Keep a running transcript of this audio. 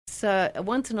it's a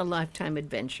once-in-a-lifetime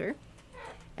adventure.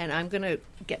 And I'm going to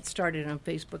get started on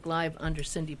Facebook Live under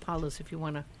Cindy Paulus if you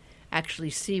want to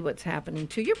actually see what's happening,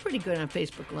 too. You're pretty good on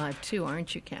Facebook Live, too,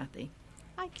 aren't you, Kathy?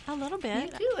 A little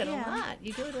bit. You do it a lot.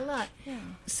 You do it a lot. Yeah.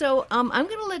 So I'm going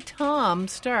to let Tom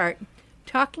start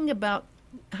talking about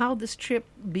how this trip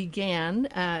began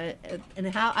and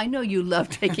how I know you love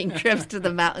taking trips to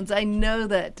the mountains. I know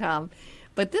that, Tom.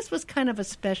 But this was kind of a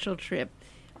special trip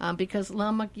because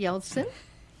Lama Gyaltsen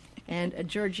and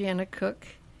Georgiana Cook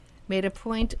made a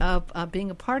point of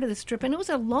being a part of this trip. And it was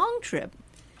a long trip,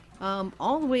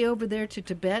 all the way over there to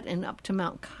Tibet and up to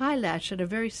Mount Kailash at a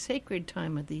very sacred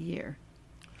time of the year.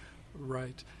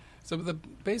 Right. So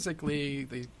basically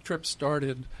the trip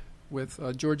started with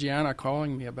Georgiana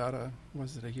calling me about a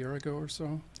year ago or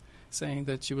so, saying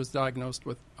that she was diagnosed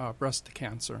with breast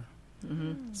cancer.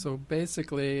 Mm-hmm. So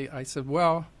basically I said,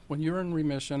 well, when you're in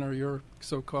remission or you're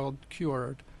so-called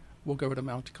cured, we'll go to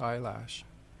Mount Kailash.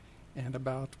 And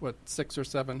about, 6 or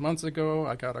 7 months ago,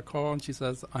 I got a call and she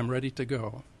says, I'm ready to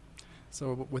go.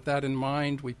 So with that in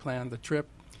mind, we planned the trip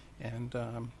and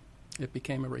it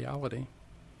became a reality.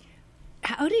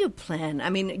 How do you plan?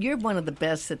 I mean, you're one of the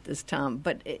best at this, Tom,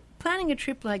 but planning a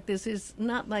trip like this is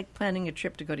not like planning a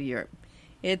trip to go to Europe.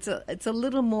 It's a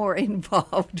little more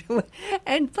involved.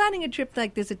 And planning a trip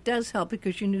like this, it does help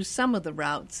because you knew some of the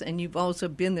routes and you've also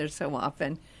been there so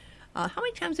often. How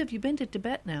many times have you been to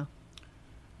Tibet now?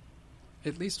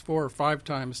 At least 4 or 5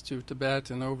 times to Tibet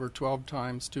and over 12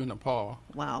 times to Nepal.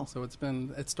 Wow. So it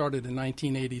started in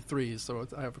 1983, so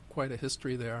I have quite a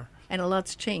history there. And a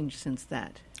lot's changed since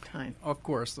that time. Of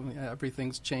course,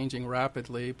 everything's changing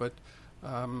rapidly, but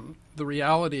the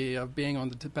reality of being on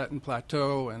the Tibetan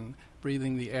plateau and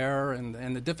breathing the air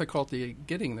and the difficulty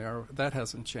getting there, that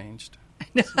hasn't changed.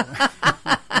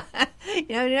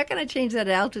 You're not going to change that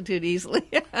altitude easily.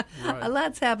 Right. A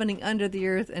lot's happening under the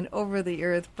earth and over the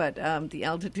earth, but the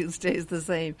altitude stays the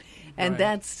same. And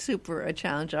that's super a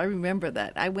challenge. I remember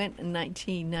that. I went in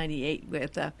 1998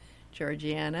 with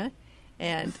Georgiana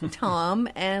and Tom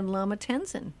and Lama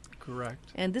Tenzin.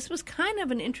 Correct. And this was kind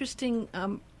of an interesting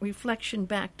reflection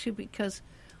back, too, because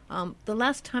the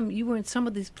last time you were in some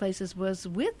of these places was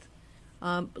with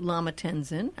Lama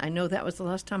Tenzin. I know that was the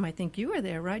last time I think you were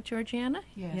there, right, Georgiana?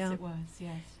 Yes, it was,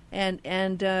 yes.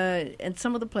 And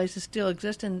some of the places still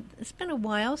exist, and it's been a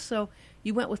while, so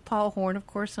you went with Paul Horn, of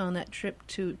course, on that trip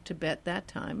to Tibet that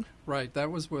time. Right, that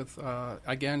was with,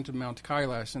 again, to Mount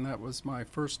Kailash, and that was my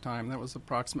first time. That was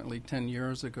approximately 10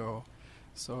 years ago.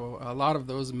 So a lot of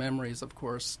those memories, of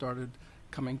course, started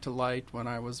coming to light when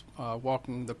I was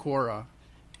walking the Kora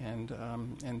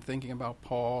and thinking about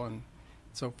Paul and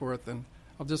so forth. And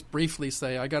I'll just briefly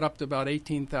say I got up to about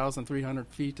 18,300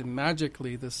 feet, and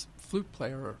magically this flute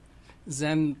player,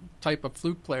 Zen type of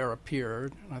flute player,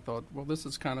 appeared. And I thought, well, this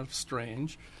is kind of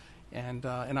strange. And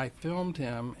I filmed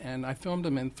him, and I filmed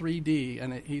him in 3D,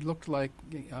 and he looked like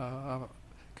it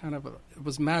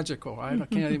was magical. I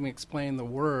can't even explain the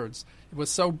words. It was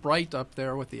so bright up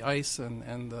there with the ice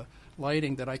and the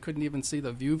lighting that I couldn't even see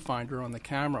the viewfinder on the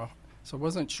camera. So I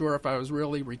wasn't sure if I was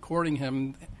really recording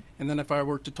him. And then if I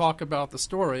were to talk about the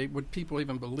story, would people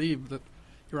even believe that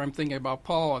here I'm thinking about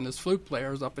Paul and this flute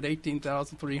player is up at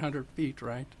 18,300 feet,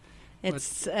 right?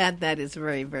 That is a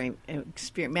very, very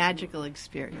magical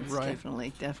experience. Right.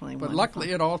 Definitely But wonderful.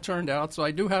 luckily it all turned out, so I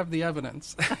do have the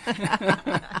evidence.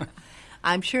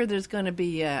 I'm sure there's going to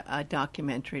be a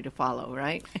documentary to follow,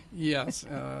 right? Yes.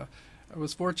 I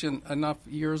was fortunate enough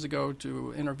years ago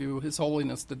to interview His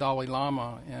Holiness the Dalai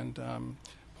Lama, and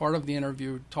part of the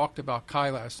interview talked about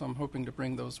Kailash, so I'm hoping to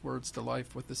bring those words to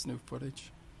life with this new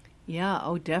footage.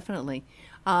 Yeah, definitely.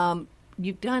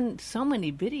 You've done so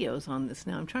many videos on this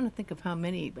now. I'm trying to think of how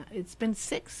many. It's been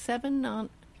 6, 7 on.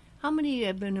 How many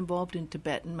have been involved in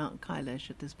Tibet and Mount Kailash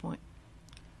at this point?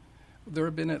 There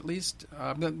have been at least,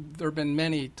 there have been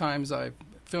many times I've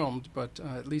filmed, but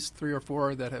at least 3 or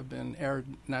 4 that have been aired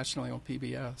nationally on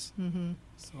PBS. Mm-hmm.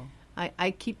 So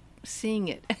I keep seeing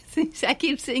it. I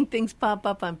keep seeing things pop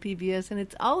up on PBS, and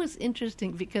it's always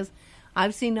interesting because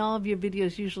I've seen all of your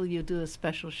videos. Usually you do a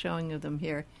special showing of them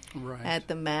here at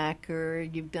the MAC, or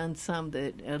you've done some,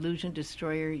 the Illusion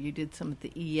Destroyer, you did some at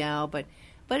the EAL, but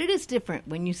it is different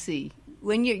when you see.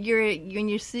 When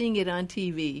you're seeing it on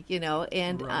TV,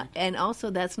 and also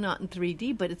that's not in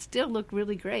 3D, but it still looked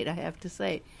really great, I have to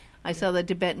say. I saw the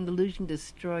Tibetan Illusion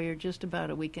Destroyer just about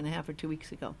a week and a half or 2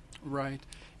 weeks ago. Right.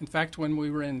 In fact, when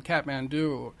we were in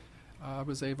Kathmandu, I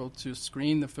was able to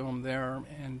screen the film there,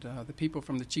 and the people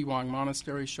from the Chiwang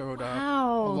Monastery showed up,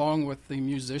 along with the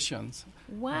musicians.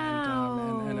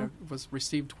 Wow. And it was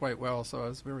received quite well, so I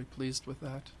was very pleased with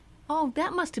that. Oh,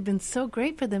 that must have been so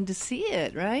great for them to see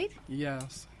it, right?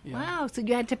 Yes. Yeah. Wow, so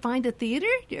you had to find a theater,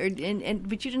 but you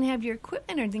didn't have your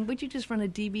equipment or anything. Would you just run a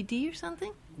DVD or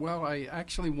something? Well, I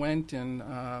actually went and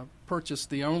purchased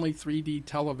the only 3D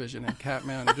television in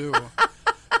Kathmandu,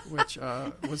 which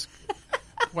was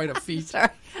quite a feat. Sorry,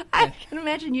 I can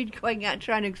imagine you going out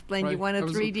trying to explain you want a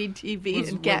 3D TV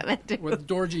in Kathmandu. With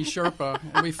Dorji Sherpa,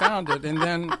 and we found it, and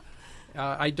then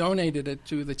I donated it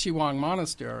to the Chiwang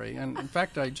Monastery. And in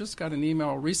fact, I just got an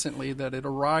email recently that it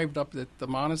arrived up at the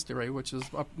monastery, which is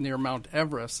up near Mount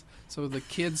Everest, so the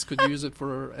kids could use it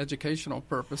for educational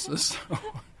purposes.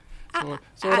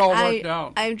 So it all worked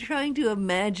out. I'm trying to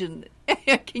imagine.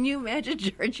 Can you imagine,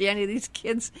 Georgiana, these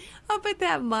kids up at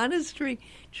that monastery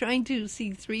trying to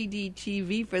see 3D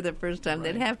TV for the first time?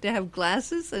 Right. They'd have to have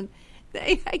glasses, and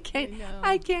I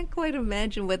can't quite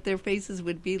imagine what their faces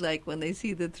would be like when they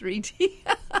see the 3D.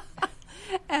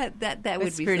 that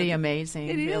would be pretty amazing.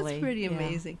 It really. is pretty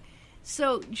amazing.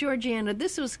 So, Georgiana,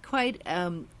 this was quite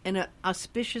an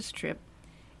auspicious trip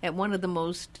at one of the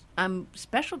most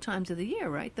special times of the year,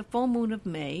 right? The full moon of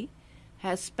May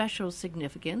has special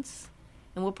significance,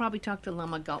 and we'll probably talk to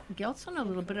Lama Gyaltsen a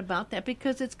little bit about that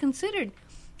because it's considered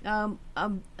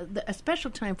a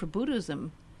special time for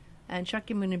Buddhism, and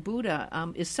Shakyamuni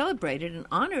Buddha is celebrated and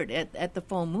honored at the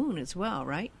full moon as well,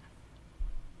 right?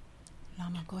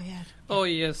 Lama, go ahead. Oh,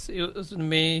 yes. It was in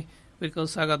May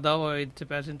because Sagadawa in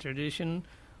Tibetan tradition,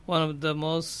 one of the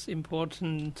most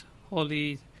important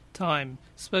holy time,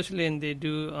 especially when they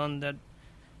do on that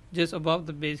just above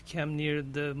the base camp near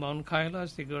the Mount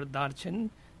Kailash, they go to Darchen.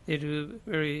 They do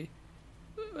very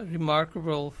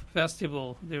remarkable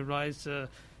festival. They rise a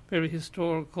very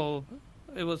historical,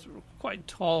 it was quite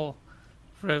tall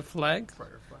prayer flag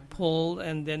pole,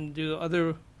 and then do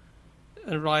other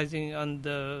rising on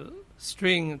the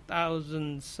string,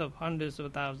 thousands of hundreds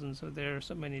of thousands. So there are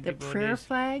so many devotees.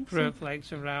 Prayer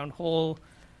flags around whole.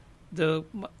 The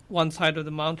one side of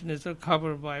the mountain is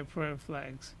covered by prayer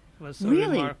flags. It was so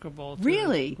remarkable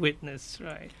to witness,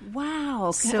 right?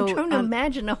 Wow. So I'm trying to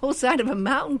imagine a whole side of a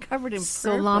mountain covered in prayer flags.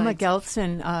 So Lama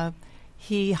Gyaltsen,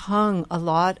 he hung a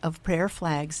lot of prayer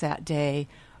flags that day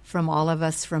from all of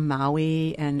us from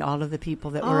Maui and all of the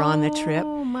people that were on the trip.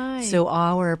 Oh, my. So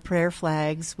our prayer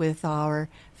flags with our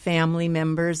family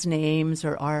members' names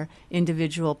or our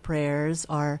individual prayers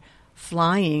are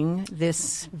flying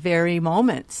this very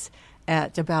moment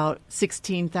at about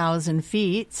 16,000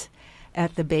 feet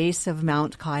at the base of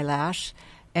Mount Kailash,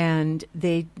 and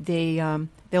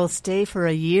they'll stay for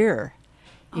a year.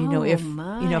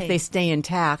 If they stay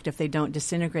intact, if they don't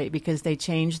disintegrate, because they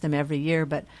change them every year.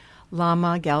 But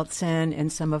Lama Gyaltsen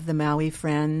and some of the Maui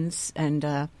friends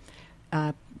and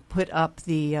put up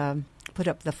the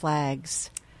flags.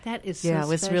 That is so it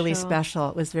was special. Really special.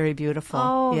 It was very beautiful.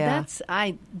 Oh,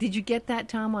 did you get that,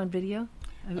 Tom, on video?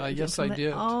 Yes, I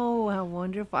did. Oh, how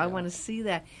wonderful. Yeah. I want to see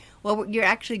that. Well, you're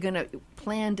actually going to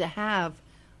plan to have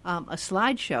a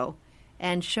slideshow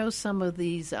and show some of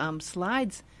these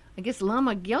slides. I guess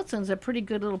Lama Gyaltsen's a pretty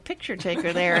good little picture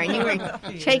taker there, and you were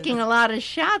taking a lot of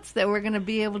shots that we're going to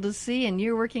be able to see, and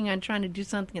you're working on trying to do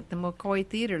something at the McCoy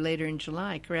Theater later in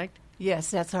July, correct?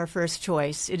 Yes, that's our first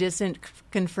choice. It isn't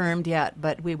confirmed yet,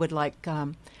 but we would like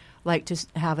to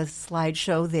have a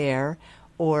slideshow there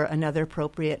or another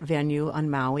appropriate venue on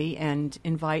Maui and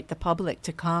invite the public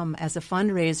to come as a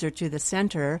fundraiser to the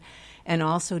center and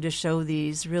also to show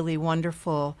these really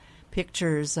wonderful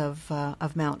pictures of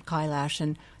Mount Kailash.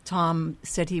 And Tom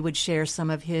said he would share some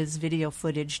of his video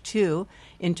footage too,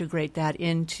 integrate that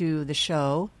into the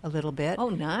show a little bit. Oh,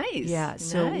 nice. Yeah,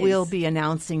 so we'll be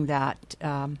announcing that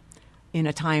in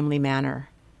a timely manner.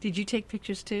 Did you take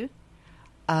pictures too?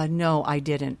 No, I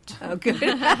didn't. Oh, good.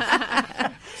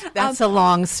 That's a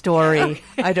long story.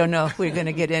 I don't know if we're going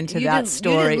to get into that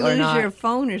story or not. You didn't lose your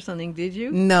phone or something, did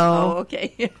you? No. Oh,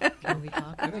 okay. Can we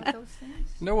talk about those things?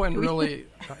 No one really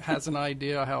has an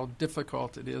idea how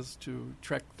difficult it is to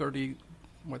trek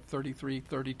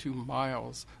 32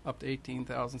 miles up to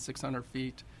 18,600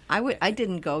 feet. I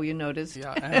didn't go, you noticed.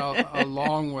 Yeah, and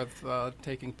along with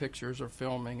taking pictures or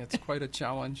filming, it's quite a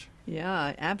challenge.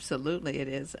 Yeah, absolutely it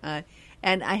is.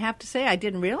 And I have to say, I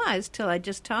didn't realize till I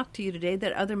just talked to you today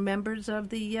that other members of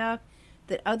the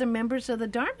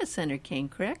Dharma Center came,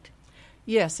 correct?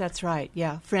 Yes, that's right.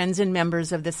 Yeah, friends and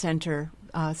members of the center.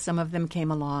 Some of them came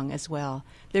along as well.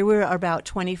 There were about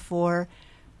 24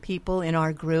 people in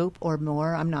our group or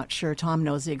more. I'm not sure. Tom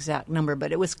knows the exact number,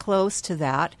 but it was close to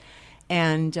that.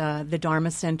 And the Dharma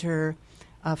Center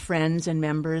friends and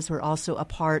members were also a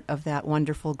part of that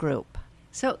wonderful group.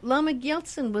 So, Lama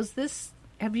Gyaltsen,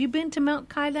 have you been to Mount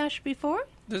Kailash before?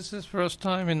 This is first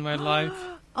time in my life.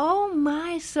 Oh,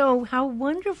 my. So how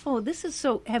wonderful. This is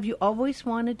so... Have you always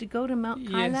wanted to go to Mount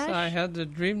Kailash? Yes, I had the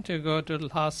dream to go to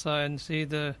Lhasa and see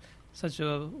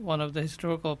one of the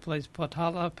historical place,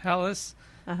 Potala Palace,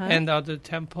 and the other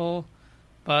temple.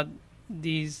 But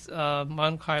these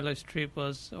Mount Kailash trip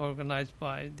was organized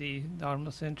by the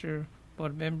Dharma Center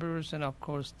board members and, of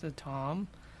course, the Tom.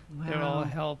 Wow. They all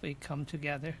help it come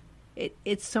together.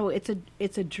 It's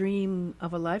a dream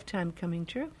of a lifetime coming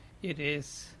true. It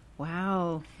is.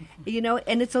 Wow.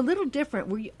 And it's a little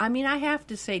different. I have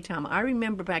to say, Tom, I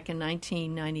remember back in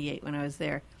 1998 when I was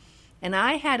there, and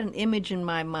I had an image in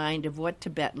my mind of what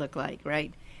Tibet looked like,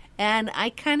 right? And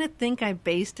I kind of think I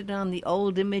based it on the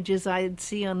old images I'd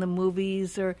see on the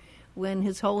movies, or when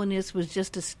His Holiness was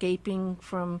just escaping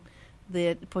from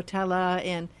the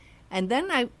Potala. And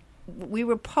then we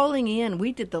were pulling in.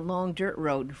 We did the long dirt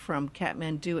road from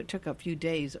Kathmandu. It took a few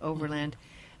days overland.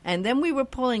 And then we were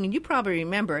pulling, and you probably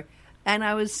remember, and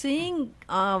I was seeing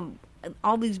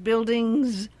all these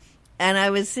buildings, and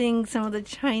I was seeing some of the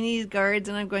Chinese guards,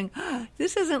 and I'm going,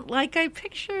 this isn't like I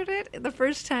pictured it. The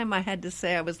first time I had to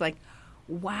say, I was like,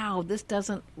 wow, this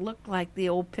doesn't look like the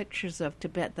old pictures of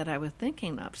Tibet that I was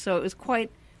thinking of. So it was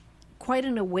quite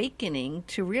an awakening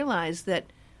to realize that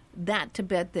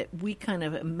Tibet that we kind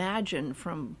of imagine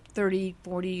from 30,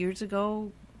 40 years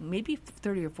ago, maybe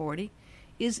 30 or 40,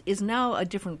 is now a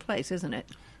different place, isn't it?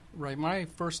 Right. My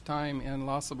first time in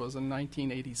Lhasa was in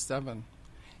 1987,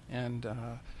 and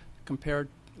compared,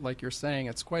 like you're saying,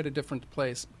 it's quite a different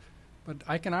place. But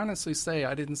I can honestly say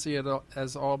I didn't see it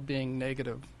as all being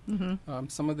negative. Mm-hmm.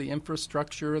 Some of the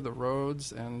infrastructure, the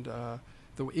roads, and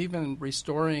even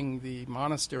restoring the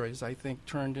monasteries, I think,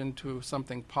 turned into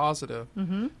something positive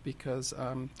because,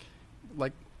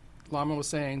 like Lama was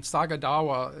saying,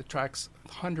 Sagadawa attracts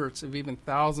hundreds of even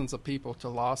thousands of people to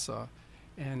Lhasa.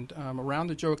 And around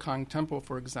the Jokang Temple,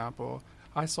 for example,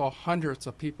 I saw hundreds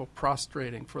of people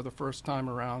prostrating for the first time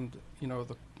around,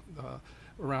 what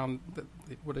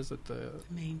is it? The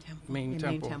main temple. Main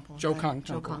temple. Jokang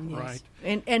Temple, yes.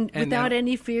 Right. And without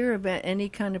any fear of any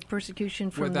kind of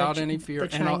persecution from any fear. The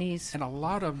Chinese. And a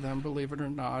lot of them, believe it or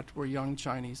not, were young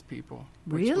Chinese people,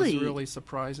 which really? was really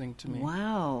surprising to me.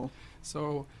 Wow.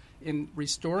 So in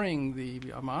restoring the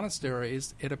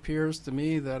monasteries, it appears to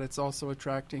me that it's also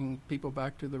attracting people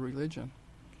back to the religion.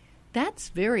 That's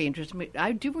very interesting.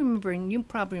 I do remember, and you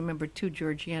probably remember too,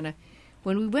 Georgiana,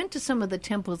 when we went to some of the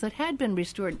temples that had been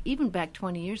restored even back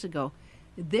 20 years ago,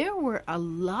 there were a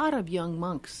lot of young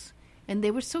monks, and they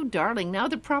were so darling. Now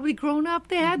they're probably grown up.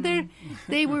 They had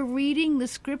they were reading the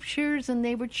scriptures, and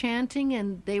they were chanting,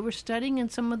 and they were studying,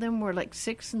 and some of them were like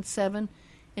 6 and 7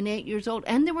 and 8 years old,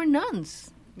 and there were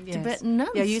nuns. Yes. Tibetan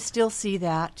nuns. Yeah, you still see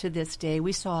that to this day.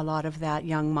 We saw a lot of that,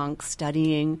 young monks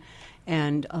studying,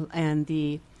 and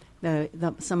the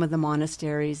some of the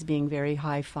monasteries being very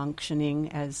high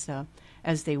functioning as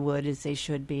they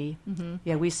should be. Mm-hmm.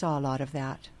 Yeah, we saw a lot of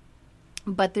that.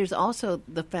 But there's also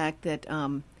the fact that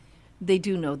they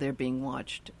do know they're being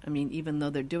watched. I mean, even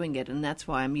though they're doing it, and that's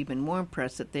why I'm even more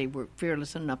impressed that they were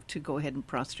fearless enough to go ahead and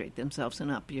prostrate themselves and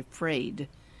not be afraid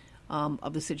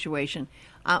of the situation.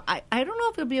 I don't know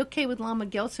if it'll be okay with Lama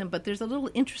Gyaltsen, but there's a little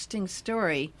interesting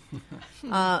story.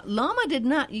 Lama did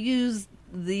not use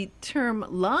the term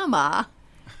Lama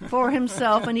for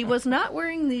himself, and he was not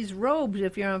wearing these robes,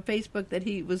 if you're on Facebook, that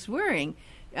he was wearing.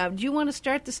 Do you want to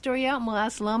start the story out, and we'll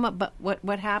ask Lama about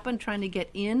what happened trying to get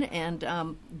in, and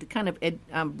the kind of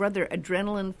rather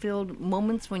adrenaline-filled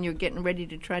moments when you're getting ready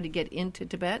to try to get into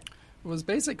Tibet? It was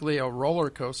basically a roller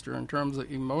coaster in terms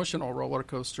of emotional roller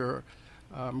coaster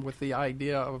with the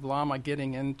idea of Lama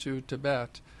getting into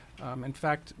Tibet. In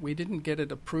fact, we didn't get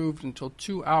it approved until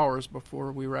 2 hours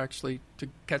before we were actually to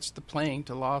catch the plane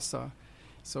to Lhasa.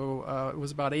 So it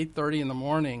was about 8:30 in the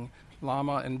morning.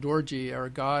 Lama and Dorji, our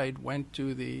guide, went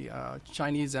to the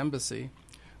Chinese embassy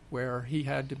where he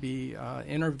had to be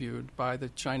interviewed by the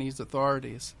Chinese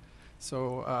authorities.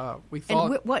 So we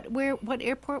thought... And what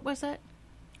airport was that?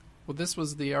 Well, this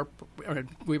was the airport.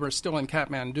 We were still in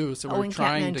Kathmandu, so we were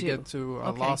trying to get to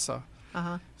Lhasa.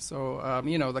 Uh-huh. So,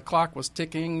 the clock was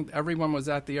ticking. Everyone was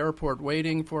at the airport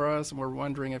waiting for us, and we're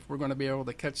wondering if we're going to be able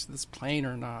to catch this plane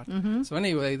or not. Mm-hmm. So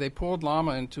anyway, they pulled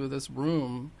Lama into this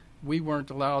room. We weren't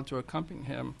allowed to accompany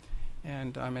him,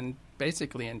 and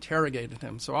basically interrogated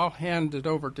him. So I'll hand it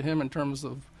over to him in terms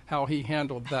of how he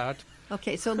handled that.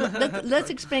 Okay, so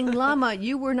let's explain. Lama,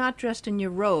 you were not dressed in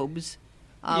your robes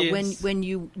yes. when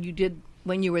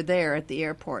you were there at the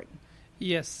airport.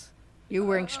 Yes. You're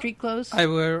wearing street clothes? I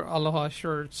wear aloha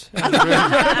shirts.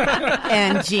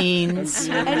 And jeans.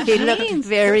 He looked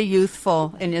very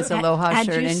youthful in his aloha shirt and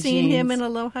jeans. Had you seen him in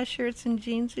aloha shirts and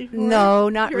jeans before? No,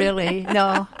 not really.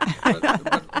 No.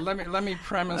 But let me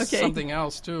premise something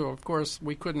else, too. Of course,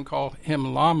 we couldn't call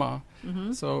him Lama,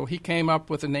 so he came up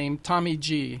with the name Tommy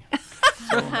G.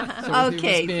 So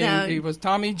he was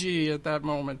Tommy G at that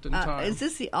moment in time. Is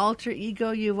this the alter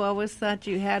ego you've always thought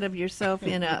you had of yourself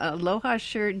in a aloha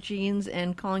shirt, jeans,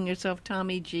 and calling yourself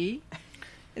Tommy G?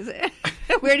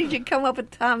 Where did you come up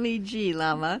with Tommy G,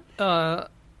 Lama?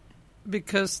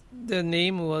 Because the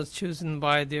name was chosen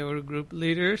by their group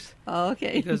leaders. Oh,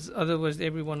 okay. Because otherwise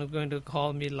everyone was going to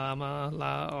call me Lama,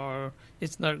 or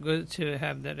it's not good to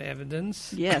have that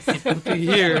evidence. Yes. People to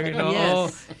hear,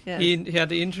 Yes. He had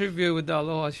the interview with the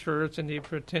aloha shirts and he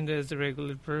pretended as a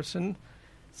regular person.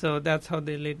 So that's how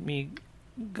they let me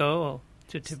go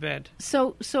to Tibet.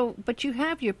 But you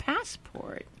have your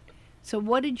passport. So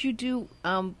what did you do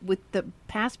with the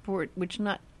passport,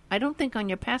 I don't think on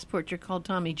your passport you're called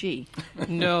Tommy G.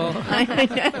 No.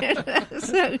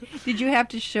 So, did you have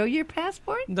to show your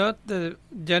passport? Not the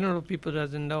general people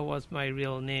doesn't know what my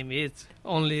real name is.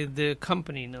 Only the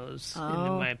company knows in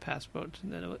my passport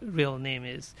the real name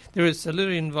is. There is a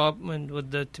little involvement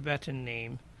with the Tibetan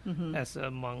name as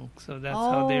a monk, so that's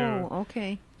how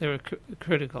they were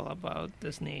critical about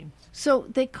this name. So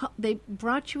they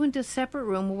brought you into a separate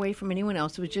room away from anyone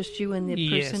else. It was just you and the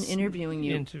person interviewing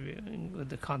you. Interviewing with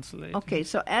the consulate. Okay,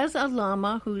 so as a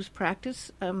Lama who's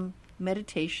practiced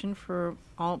meditation for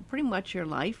pretty much your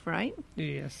life, right?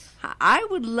 Yes. I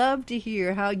would love to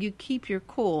hear how you keep your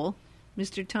cool,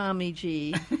 Mr. Tommy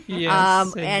G.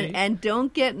 Yes. And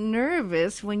don't get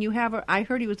nervous when you have I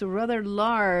heard he was a rather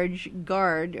large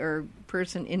guard or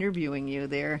person interviewing you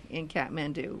there in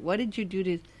Kathmandu. What did you do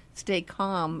to stay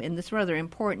calm in this rather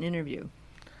important interview?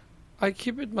 I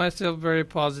keep it myself very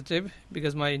positive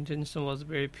because my intention was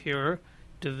very pure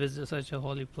to visit such a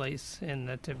holy place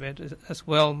in Tibet as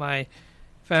well. My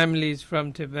family is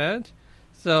from Tibet,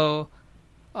 so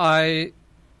I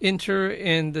enter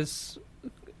in this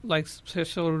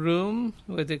special room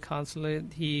with the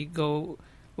consulate. He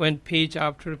went page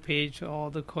after page, all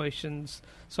the questions.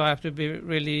 So I have to be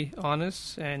really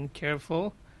honest and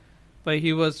careful. But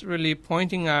he was really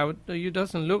pointing out, you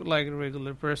doesn't look like a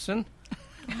regular person.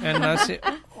 And I said,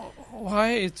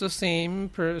 why? It's the same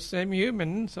person,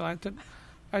 human. So I thought,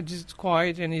 I just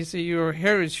quiet. And he said, your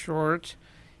hair is short.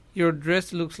 Your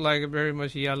dress looks like very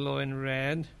much yellow and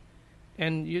red.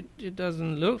 And it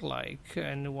doesn't look like.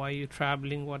 And why you're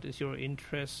traveling? What is your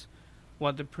interest?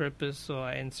 What the purpose? So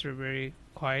I answer very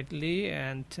quietly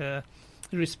and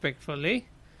respectfully.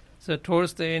 So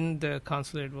towards the end, the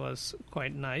consulate was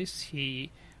quite nice.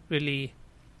 He really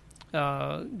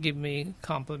gave me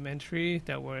complimentary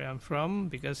that where I'm from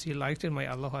because he liked my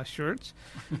aloha shirts.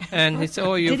 And he said,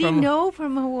 Did he know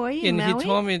from Hawaii and Maui? He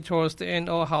told me towards the end,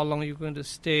 how long are you going to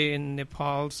stay in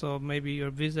Nepal? So maybe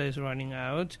your visa is running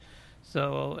out.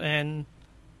 So, and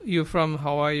you're from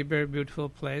Hawaii, very beautiful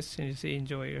place, and you say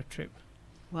enjoy your trip.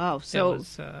 Wow. So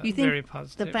was, you think very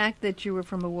positive. The fact that you were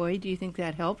from Hawaii, do you think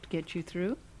that helped get you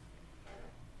through?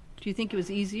 Do you think it was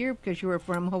easier because you were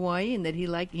from Hawaii and that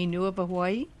he knew of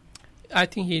Hawaii? I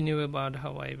think he knew about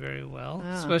Hawaii very well,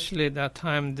 especially at that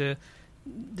time the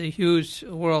huge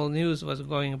world news was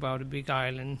going about a big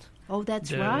island. Oh,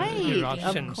 that's right.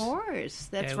 Eruptions. Of course.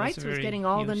 That's right. So it was getting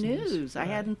all the news. Right. I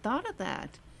hadn't thought of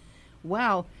that.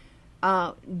 Wow.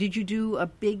 Did you do a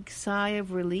big sigh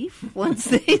of relief once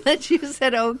they let you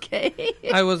said okay?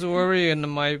 I was worried in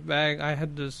my bag. I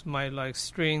had my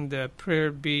string, the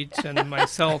prayer beads, and my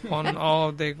cell phone.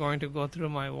 All they're going to go through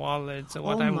my wallet. So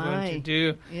what I'm going to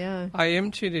do? Yeah. I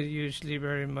emptied it usually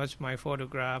very much my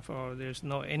photograph, or there's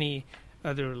no any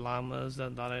other lamas, the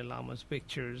Dalai Lama's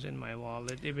pictures in my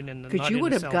wallet, even in the. Because you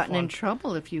would have gotten in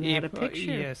trouble if you had a picture.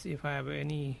 Yes, if I have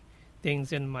any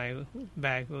things in my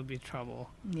bag will be trouble.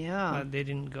 Yeah. But they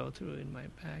didn't go through in my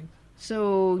bag.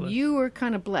 So you were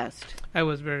kind of blessed. I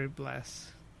was very blessed.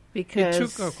 Because it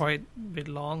took a quite bit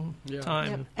long time.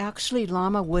 Yep. Actually,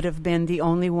 Lama would have been the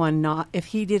only one if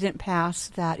he didn't pass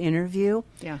that interview,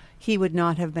 he would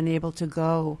not have been able to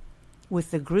go with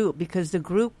the group because the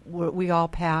group, we all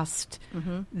passed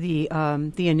the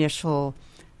initial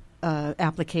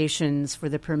applications for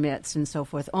the permits and so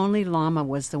forth. Only Lama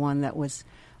was the one that was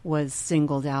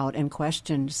singled out and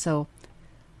questioned. So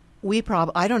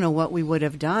I don't know what we would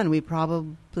have done. We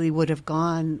probably would have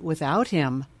gone without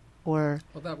him, or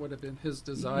that would have been his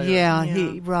desire. Yeah.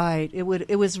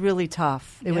 It was really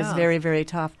tough. It was very, very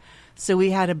tough. So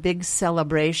we had a big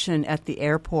celebration at the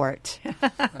airport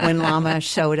when Lama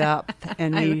showed up,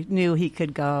 and we knew he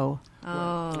could go.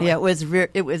 Oh. Yeah, it was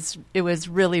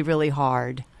really, really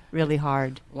hard. Really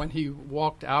hard. When he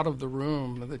walked out of the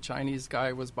room, the Chinese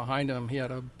guy was behind him. He had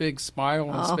a big smile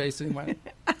on his face, and he went.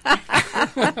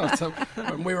 So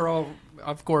we were all,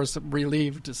 of course,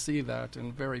 relieved to see that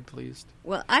and very pleased.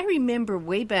 Well, I remember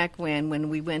way back when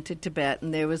we went to Tibet,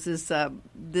 and there was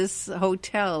this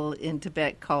hotel in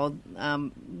Tibet called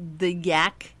the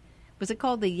Yak. Was it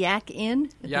called the Yak Inn?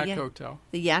 Yak Hotel.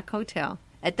 The Yak Hotel.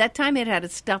 At that time, it had a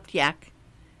stuffed yak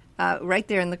right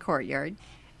there in the courtyard.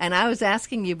 And I was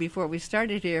asking you before we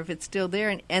started here if it's still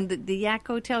there. And the Yak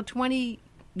Hotel, 20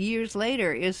 years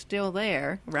later, is still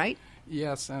there, right?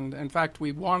 Yes, and in fact,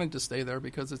 we wanted to stay there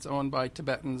because it's owned by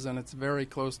Tibetans, and it's very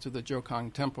close to the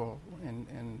Geogiana temple.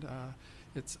 And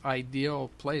it's ideal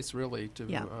place, really, to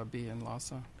be in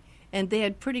Lhasa. And they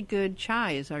had pretty good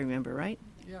chai, as I remember, right?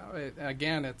 Yeah,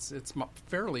 again, it's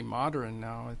fairly modern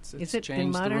now. It's it changed.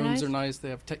 been The rooms modernized? are nice. They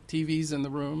have TVs in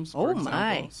the rooms. Oh, for example,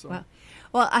 my. So.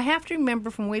 Well, I have to remember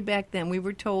from way back then, we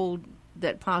were told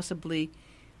that possibly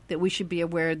that we should be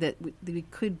aware that we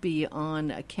could be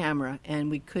on a camera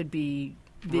and we could be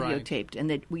videotaped, and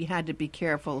that we had to be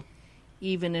careful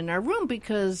even in our room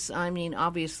because, I mean,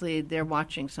 obviously they're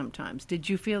watching sometimes. Did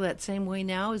you feel that same way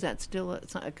now? Is that still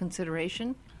a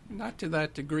consideration? Not to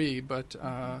that degree, but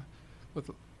with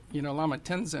Lama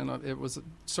Tenzin, it was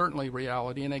certainly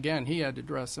reality. And again, he had to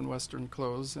dress in Western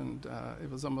clothes, and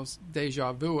it was almost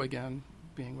deja vu again,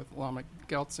 being with Lama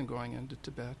Gyaltsen going into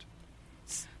Tibet.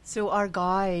 So our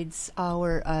guides,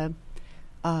 the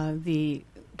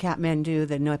Kathmandu,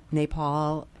 the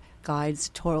Nepal guides,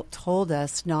 told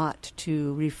us not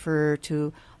to refer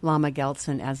to Lama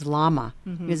Gyaltsen as Lama,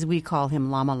 because we call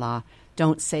him Lama La.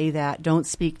 Don't say that. Don't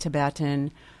speak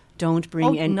Tibetan. Don't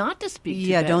bring not to speak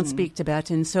Tibetan. Yeah, don't speak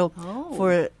Tibetan. So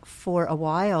for a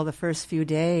while, the first few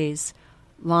days,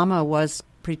 Lama was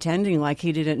pretending like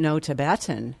he didn't know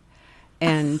Tibetan.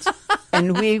 And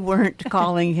we weren't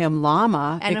calling him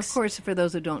Lama. And of course, for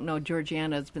those who don't know,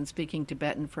 Georgiana has been speaking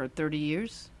Tibetan for 30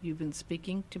 years. You've been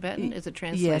speaking Tibetan as a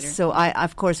translator. Yes, so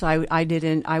I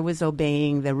didn't. I was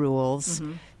obeying the rules.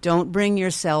 Mm-hmm. Don't bring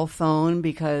your cell phone,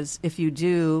 because if you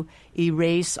do,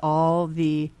 erase all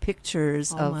the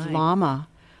pictures of Lama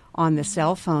on the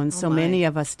cell phone. So many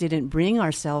of us didn't bring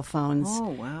our cell phones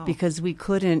because we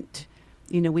couldn't.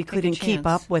 We couldn't keep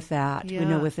up with that,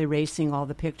 with erasing all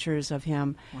the pictures of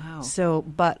him. Wow. So,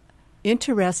 but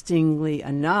interestingly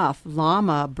enough,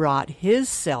 Lama brought his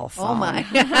cell phone. Oh, my.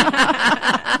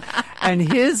 And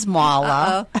his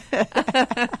mala.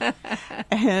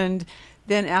 And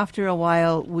then after a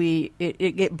while,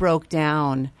 it broke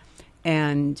down,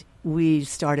 and we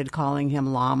started calling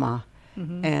him Lama.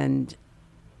 Mm-hmm. And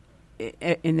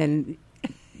then...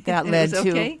 That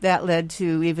led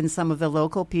to even some of the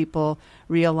local people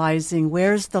realizing,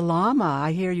 where's the Lama?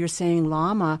 I hear you're saying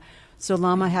Lama. So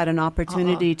Lama had an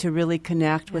opportunity to really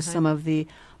connect with some of the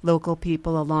local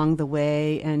people along the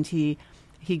way, and he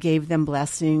gave them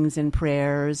blessings and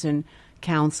prayers and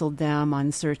counseled them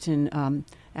on certain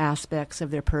aspects of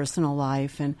their personal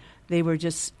life. And they were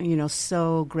just,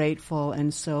 so grateful,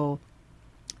 and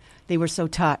they were so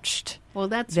touched. Well,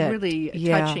 that's really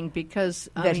touching, because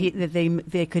that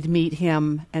they could meet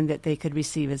him and that they could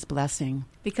receive his blessing.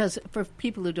 Because for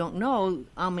people who don't know,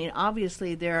 I mean,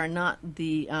 obviously there are not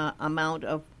the amount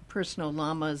of personal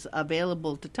lamas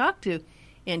available to talk to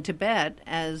in Tibet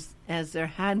as there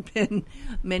had been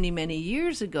many, many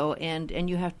years ago, and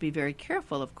you have to be very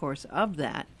careful, of course, of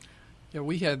that. Yeah,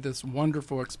 we had this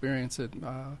wonderful experience at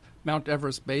Mount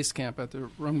Everest Base Camp at the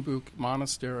Rungbuk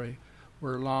Monastery,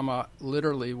 where Lama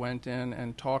literally went in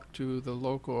and talked to the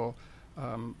local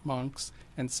monks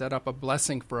and set up a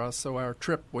blessing for us so our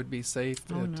trip would be safe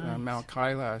at Mount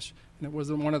Kailash. And it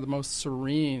was one of the most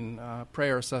serene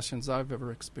prayer sessions I've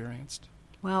ever experienced.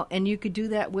 Wow, and you could do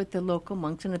that with the local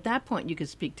monks, and at that point you could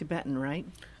speak Tibetan, right?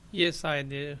 Yes, I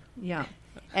do. Yeah.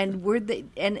 And were they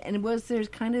and was there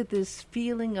kind of this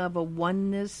feeling of a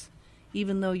oneness,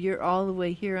 even though you're all the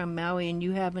way here on Maui and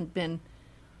you haven't been...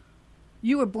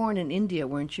 You were born in India,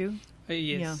 weren't you?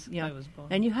 Yes, yeah. I was born.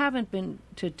 And you haven't been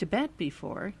to Tibet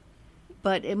before,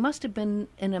 but it must have been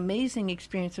an amazing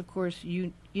experience. Of course,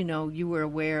 you were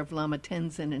aware of Lama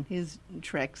Tenzin and his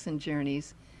treks and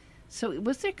journeys. So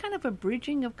was there kind of a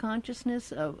bridging of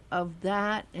consciousness of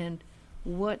that and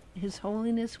what His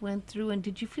Holiness went through? And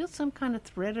did you feel some kind of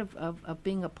thread of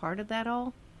being a part of that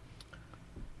all?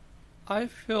 I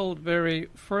felt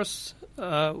first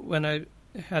when I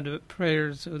had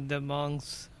prayers with the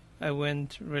monks, I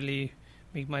went really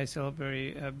make myself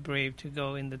very brave to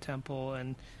go in the temple,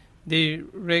 and they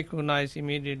recognized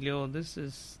immediately, this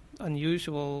is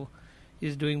unusual.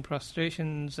 He's doing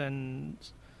prostrations and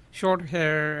short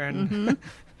hair, and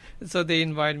so they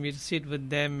invited me to sit with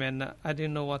them, and I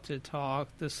didn't know what to talk.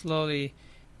 Slowly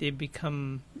they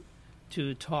become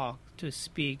to talk, to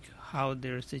speak how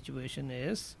their situation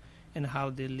is and how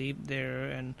they live there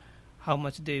and how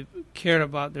much they care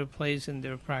about their place and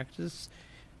their practice.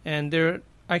 And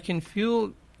I can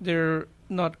feel they're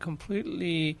not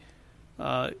completely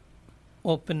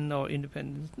open or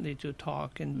independently to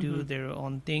talk and do their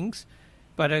own things,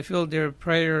 but I feel their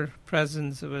prayer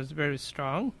presence was very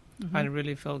strong. I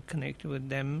really felt connected with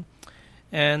them.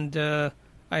 And I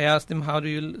asked them, how do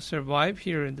you survive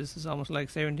here? And this is almost like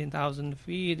 17,000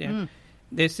 feet. And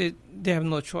they said they have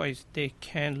no choice. They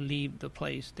can't leave the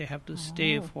place. They have to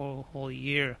stay for a whole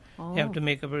year. They have to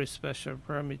make a very special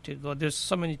permit to go. There's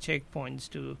so many checkpoints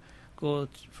to go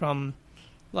from.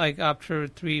 Like after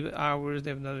 3 hours,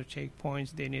 they have another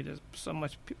checkpoints. They need so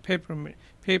much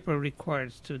paper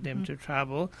required to them to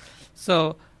travel.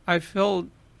 So I felt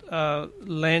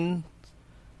land,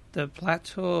 the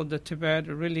plateau of the Tibet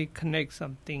really connects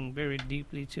something very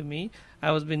deeply to me.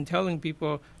 I was been telling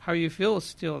people, how you feel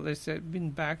still? They said, been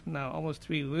back now almost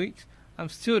 3 weeks. I'm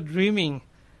still dreaming.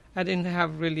 I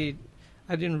didn't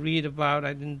read about,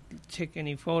 I didn't check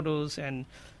any photos and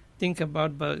think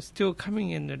about, but still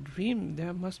coming in the dream,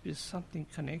 there must be something,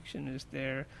 connection is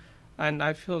there. And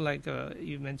I feel like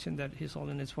you mentioned that His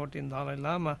Holiness 14th Dalai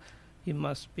Lama, he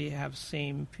must have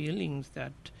same feelings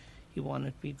that he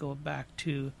wanted me to go back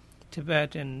to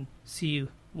Tibet and see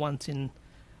one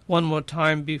more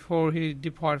time before he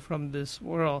depart from this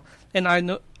world. And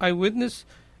I witnessed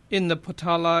in the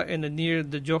Potala and near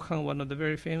the Geogiana, one of the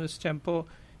very famous temple,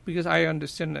 because I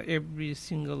understand every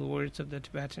single words of the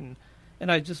Tibetan.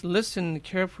 And I just listened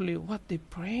carefully what they're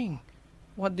praying,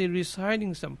 what they're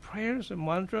reciting, some prayers, a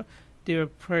mantra. Their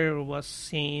prayer was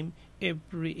same,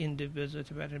 every individual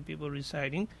Tibetan people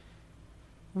reciting.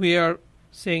 We are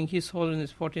saying His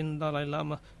Holiness 14th Dalai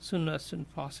Lama, soon as soon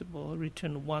possible,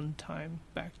 return one time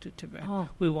back to Tibet.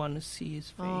 We want to see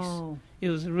his face. It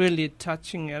was really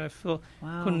touching, and I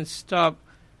couldn't stop,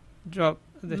 drop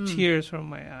the tears from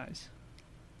my eyes.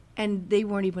 And they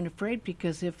weren't even afraid,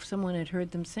 because if someone had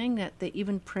heard them saying that,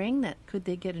 even praying that, could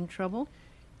they get in trouble?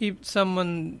 I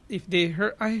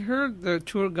heard the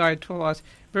tour guide told us,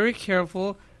 very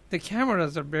careful, the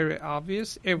cameras are very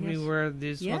obvious everywhere.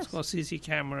 These what's called CC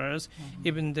cameras.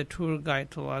 Even the tour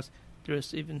guide told us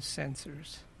there's even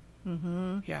sensors.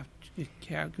 You have to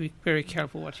be very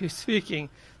careful what you're speaking.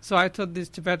 So I thought this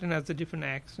Tibetan has the different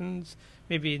accents.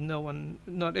 Maybe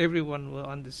not everyone will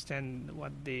understand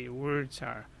what the words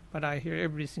are. But I hear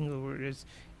every single word is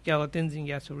Gyaltsen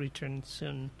Yasu return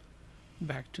soon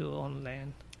back to on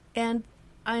land. And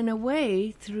in a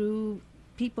way, through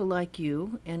people like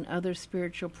you and other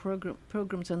spiritual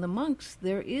programs and the monks,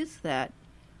 there is that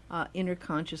inner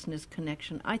consciousness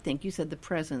connection. I think you said the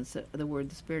presence, the word,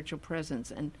 the spiritual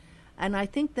presence, and I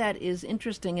think that is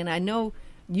interesting. And I know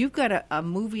you've got a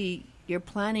movie you're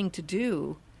planning to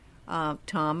do,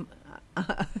 Tom.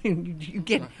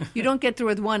 You don't get through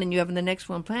with one and you have the next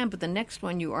one planned, but the next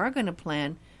one you are going to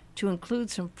plan to include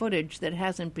some footage that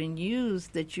hasn't been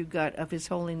used that you got of His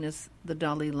Holiness the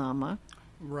Dalai Lama.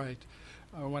 Right.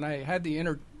 When I had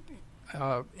interviewed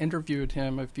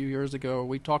him a few years ago,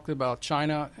 we talked about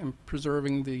China and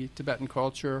preserving the Tibetan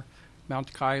culture,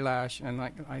 Mount Kailash, and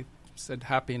I said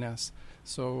happiness.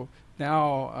 So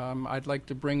now I'd like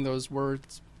to bring those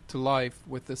words to life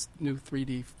with this new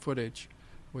 3D footage,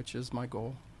 which is my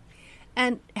goal.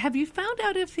 And have you found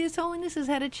out if His Holiness has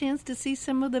had a chance to see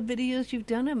some of the videos you've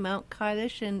done in Mount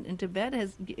Kailash in Tibet?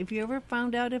 Have you ever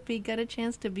found out if he got a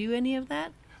chance to view any of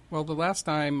that? Well, the last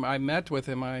time I met with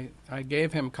him, I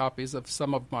gave him copies of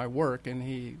some of my work, and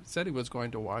he said he was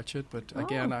going to watch it. But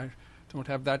again, I don't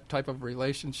have that type of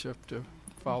relationship to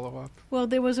follow up. Well,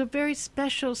 there was a very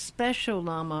special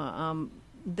Lama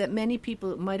that many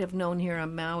people might have known here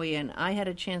on Maui, and I had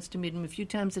a chance to meet him a few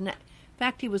times. And in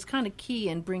fact, he was kind of key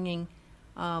in bringing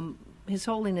His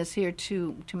Holiness here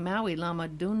to Maui, Lama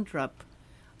Dundrup,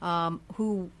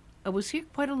 who was here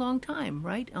quite a long time,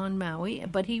 right, on Maui.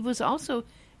 But he was also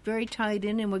very tied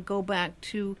in and would go back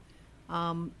to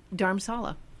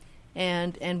Dharamsala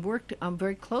and worked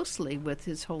very closely with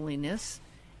His Holiness.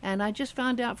 And I just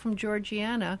found out from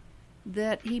Georgiana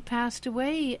that he passed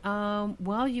away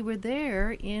while you were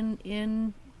there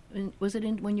was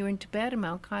it when you were in Tibet, in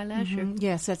Mount Kailash?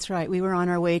 Yes, that's right. We were on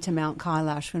our way to Mount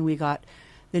Kailash when we got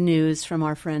the news from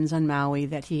our friends on Maui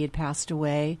that he had passed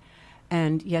away.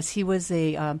 And yes, he was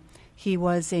a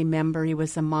member. He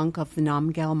was a monk of the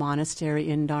Namgyal Monastery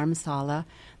in Dharamsala,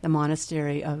 the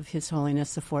monastery of His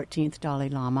Holiness the 14th Dalai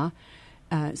Lama.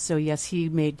 So yes, he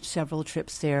made several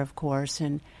trips there, of course,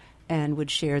 and and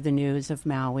would share the news of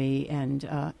Maui and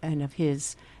of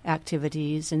his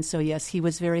activities. And so, yes, he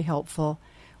was very helpful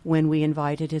when we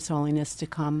invited His Holiness to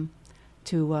come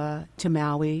to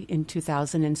Maui in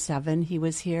 2007. He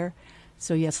was here.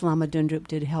 So, yes, Lama Dundrup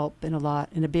did help in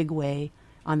a big way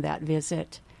on that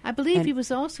visit. I believe he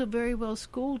was also very well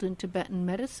schooled in Tibetan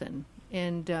medicine.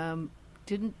 And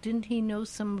didn't he know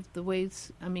some of the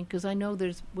ways? I mean, because I know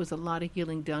there was a lot of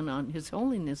healing done on His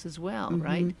Holiness as well,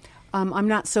 right? I'm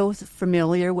not so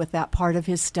familiar with that part of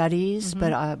his studies,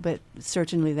 but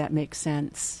certainly that makes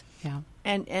sense. Yeah.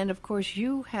 And of course,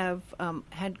 you have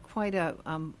had quite a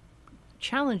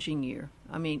challenging year.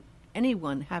 I mean,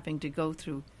 anyone having to go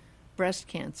through breast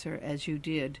cancer as you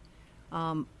did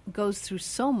goes through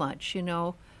so much.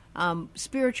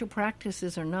 Spiritual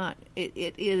practices or not,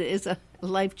 it is a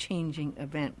life-changing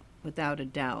event without a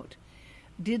doubt.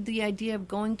 Did the idea of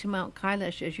going to Mount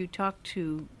Kailash, as you talked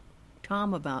to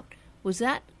Tom about, was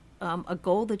that a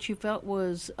goal that you felt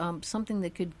was something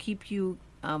that could keep you,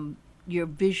 your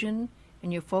vision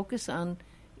and your focus on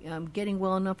getting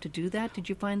well enough to do that? Did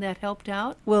you find that helped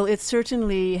out? Well, it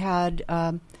certainly had,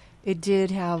 it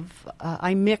did have,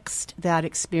 I mixed that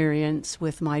experience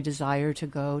with my desire to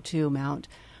go to Mount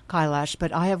Kailash,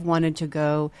 but I have wanted to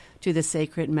go to the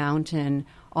sacred mountain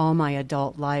all my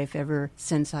adult life, ever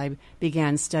since I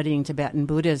began studying Tibetan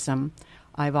Buddhism.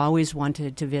 I've always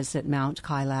wanted to visit Mount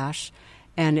Kailash,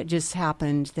 and it just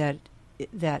happened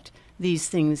that these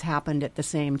things happened at the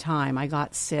same time. I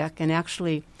got sick, and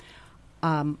actually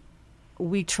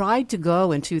we tried to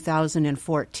go in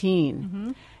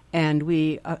 2014, and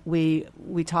we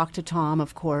talked to Tom,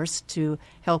 of course, to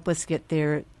help us get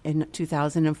there in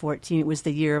 2014. It was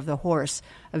the year of the horse,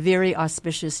 a very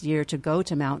auspicious year to go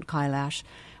to Mount Kailash.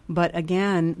 But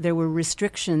again, there were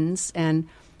restrictions, and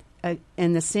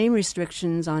the same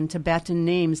restrictions on Tibetan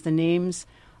names, the names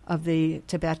of the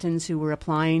Tibetans who were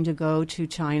applying to go to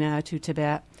China, to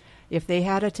Tibet. If they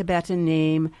had a Tibetan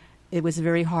name, it was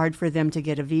very hard for them to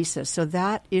get a visa. So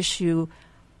that issue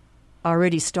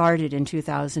already started in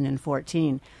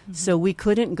 2014. So we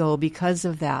couldn't go because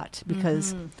of that,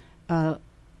 because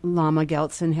Lama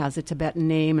Gyaltsen has a Tibetan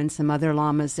name, and some other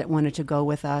lamas that wanted to go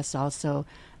with us also,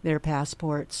 their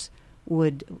passports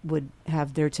would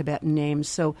have their Tibetan names.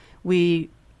 So we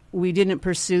didn't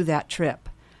pursue that trip.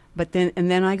 But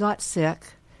then I got sick,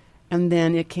 and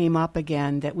then it came up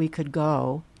again that we could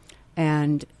go,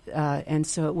 and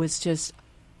so it was just,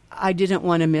 I didn't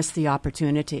want to miss the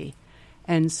opportunity.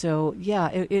 And so, yeah,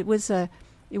 it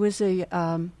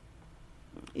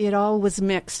all was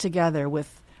mixed together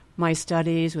with my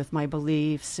studies, with my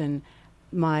beliefs, and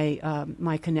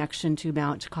my connection to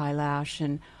Mount Kailash,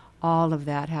 and all of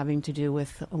that having to do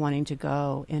with wanting to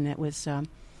go. And it was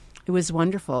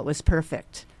wonderful. It was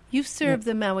perfect. You've served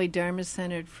the Maui Dharma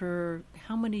Center for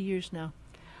how many years now?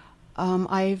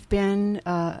 I've been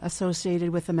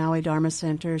associated with the Maui Dharma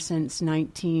Center since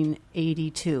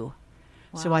 1982.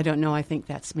 Wow. So I don't know. I think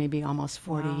that's maybe almost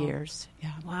 40 years.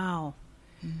 Yeah. Wow.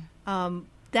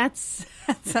 That's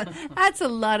a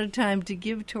lot of time to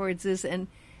give towards this, and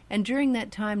during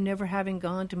that time, never having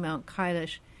gone to Mount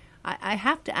Kailash, I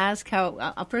have to ask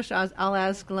how. First, I'll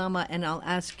ask Lama, and I'll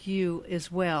ask you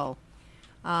as well.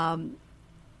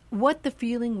 What the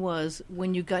feeling was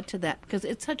when you got to that, because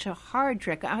it's such a hard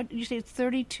trek. You say it's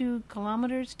 32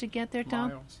 kilometers to get there, Tom?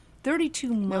 Miles.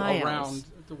 32 miles. Around,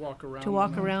 to walk around. To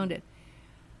walk around it.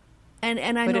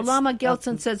 And I know Lama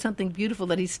Gyaltsen said something beautiful,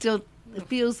 that he still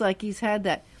feels like he's had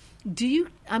that. Do you,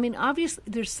 I mean, obviously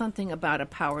there's something about a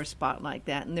power spot like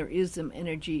that, and there is some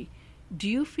energy. Do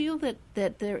you feel that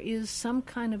there is some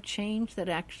kind of change that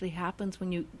actually happens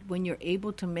when you're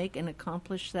able to make and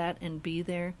accomplish that and be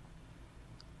there?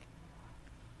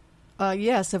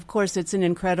 Yes, of course, it's an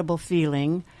incredible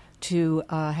feeling to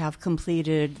have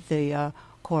completed the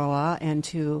Korwa and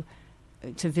to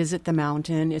visit the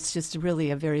mountain. It's just really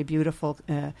a very beautiful,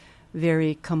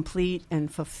 very complete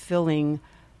and fulfilling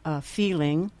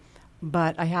feeling.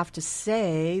 But I have to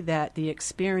say that the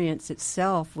experience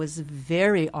itself was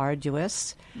very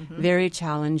arduous, very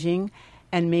challenging,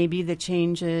 and maybe the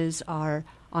changes are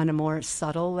on a more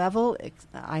subtle level.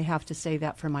 I have to say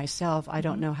that for myself. I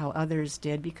don't know how others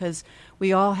did, because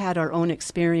we all had our own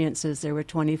experiences. There were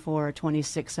 24 or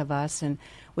 26 of us, and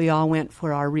we all went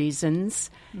for our reasons.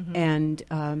 And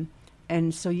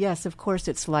so, yes, of course,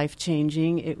 it's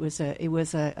life-changing. It was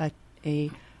a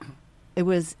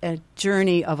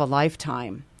journey of a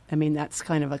lifetime. I mean, that's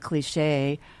kind of a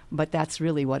cliche, but that's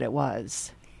really what it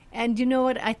was. And you know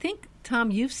what? I think,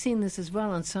 Tom, you've seen this as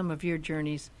well on some of your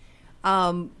journeys.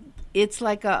 It's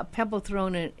like a pebble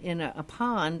thrown in a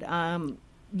pond.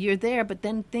 you're there, but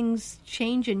then things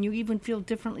change and you even feel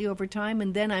differently over time.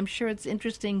 And then I'm sure it's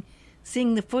interesting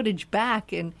seeing the footage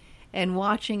back and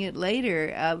watching it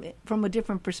later from a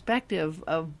different perspective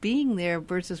of being there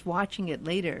versus watching it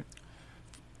later.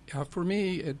 For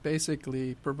me, it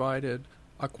basically provided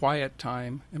a quiet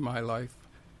time in my life.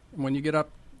 When you get up,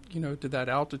 to that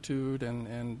altitude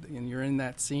and you're in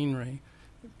that scenery,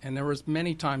 and there was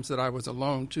many times that I was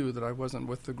alone too, that I wasn't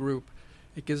with the group.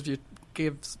 It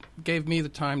gave me the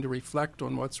time to reflect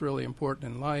on what's really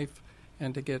important in life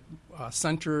and to get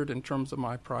centered in terms of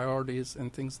my priorities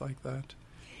and things like that.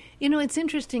 It's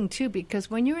interesting too, because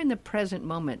when you're in the present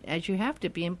moment, as you have to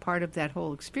be in part of that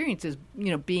whole experience is,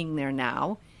 being there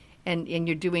now, and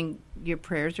you're doing your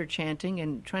prayers or chanting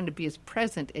and trying to be as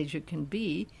present as you can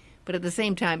be. But at the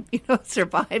same time,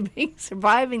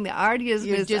 surviving the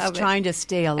arduousness. You're just trying to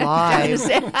stay alive.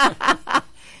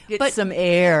 Get some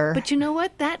air. But you know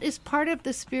what? That is part of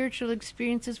the spiritual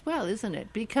experience as well, isn't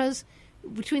it? Because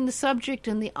between the subject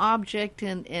and the object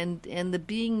and the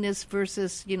beingness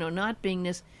versus, not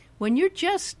beingness, when you're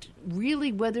just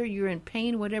really, whether you're in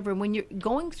pain, whatever, when you're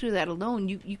going through that alone,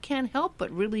 you can't help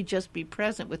but really just be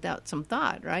present without some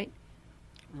thought, right?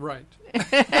 Right.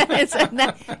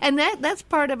 and that's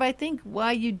part of, I think,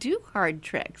 why you do hard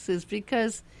treks, is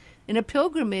because in a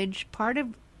pilgrimage,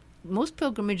 most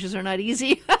pilgrimages are not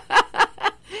easy.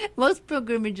 Most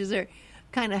pilgrimages are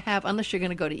kind of unless you're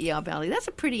going to go to Eel Valley. That's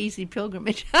a pretty easy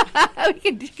pilgrimage.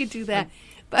 You could do that.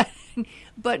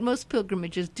 But most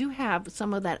pilgrimages do have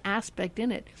some of that aspect in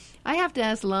it. I have to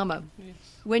ask Lama, yes.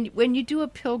 When you do a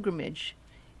pilgrimage,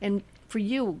 and for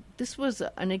you, this was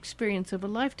an experience of a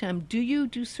lifetime, do you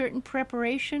do certain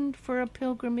preparation for a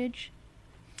pilgrimage?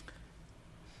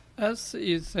 As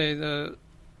you say, the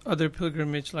other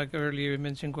pilgrimage, like earlier you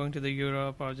mentioned going to the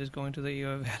Europe or just going to the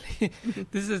Eel Valley,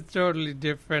 this is totally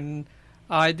different.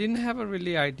 I didn't have a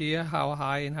really idea how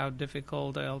high and how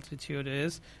difficult the altitude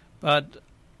is, but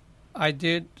I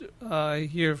did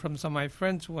hear from some of my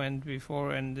friends who went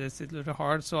before, and it's a little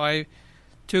hard, so I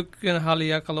took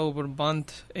Haliyakala over a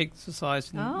month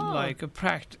exercise like a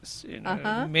practice,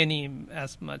 many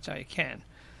as much I can.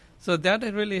 So that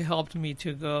really helped me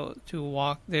to go to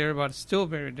walk there, but still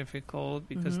very difficult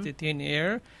because the thin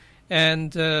air.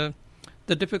 And the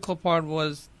difficult part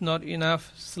was not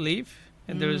enough sleep,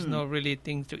 and there is no really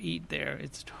things to eat there.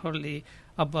 It's totally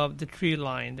above the tree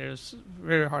line. There's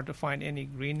very hard to find any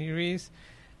greeneries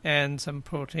and some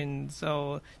protein.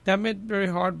 So that made it very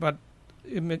hard, but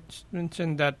you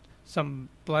mentioned that some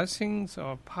blessings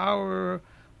or power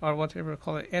or whatever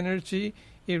call it, energy,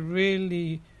 it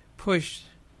really pushed,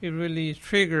 it really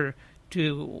triggered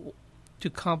to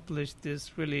accomplish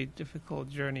this really difficult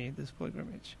journey, this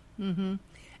pilgrimage. Mm-hmm.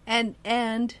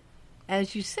 And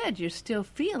as you said, you're still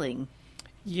feeling.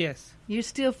 Yes. You're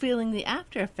still feeling the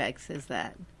after effects, is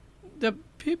that? The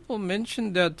people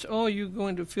mentioned that, you're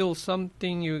going to feel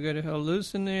something, you're going to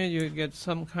hallucinate, you get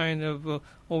some kind of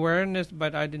awareness,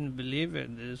 but I didn't believe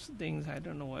it. There's things I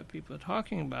don't know what people are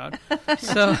talking about.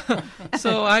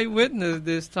 So I witnessed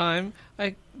this time.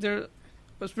 There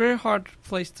was a very hard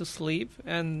place to sleep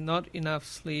and not enough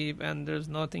sleep, and there's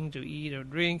nothing to eat or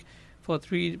drink for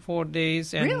 3-4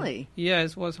 days. And really?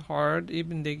 Yes, it was hard.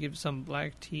 Even they give some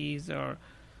black teas or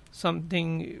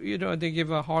something, they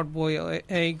give a hard-boiled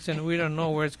eggs, and we don't know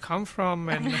where it's come from,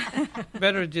 and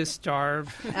better just starve.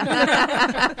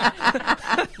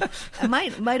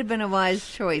 Might have been a wise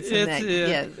choice in that.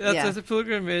 Yes, As a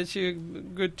pilgrimage,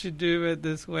 good to do it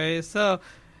this way. So,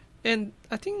 and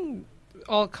I think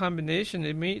all combination,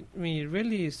 it made me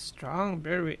really strong,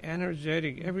 very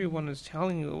energetic. Everyone is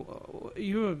telling you,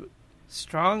 you're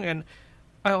strong, and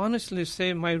I honestly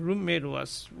say my roommate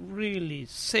was really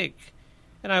sick.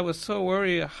 And I was so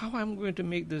worried how I'm going to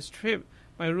make this trip.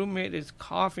 My roommate is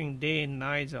coughing day and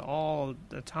night all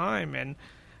the time. And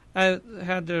I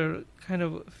had the kind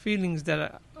of feelings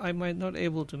that I might not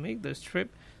able to make this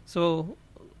trip. So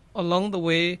along the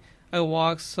way, I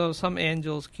walked. So some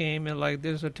angels came, and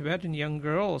there's a Tibetan young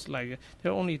girls, they're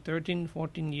only 13,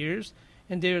 14 years.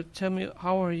 And they tell me,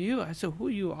 how are you? I said, who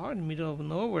you are in the middle of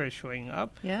nowhere showing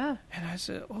up? Yeah. And I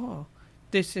said,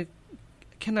 they said,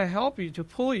 can I help you to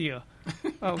pull you?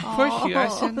 Push you. I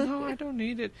said, no, I don't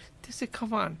need it. They said,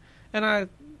 come on. And I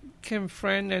came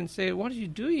friend and say, what do you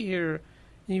do here?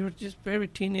 And you were just very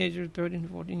teenager, 13,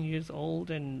 14 years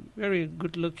old, and very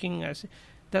good looking. I said,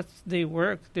 they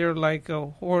work. They're like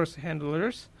horse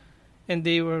handlers, and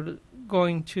they were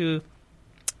going to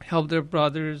help their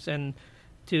brothers and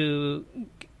to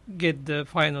get the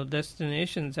final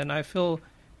destinations. And I feel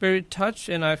very touched,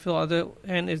 and I feel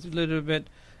and it's a little bit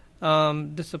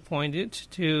disappointed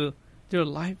to their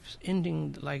lives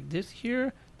ending like this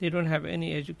here. They don't have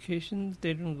any education.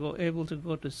 They don't able to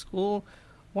go to school.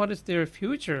 What is their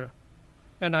future?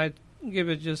 And I give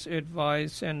it just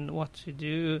advice and what to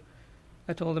do.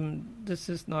 I told them this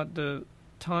is not the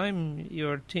time.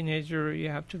 You're a teenager. You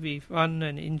have to be fun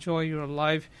and enjoy your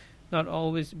life, not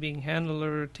always being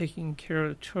handler, taking care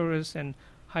of tourists and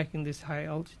hiking this high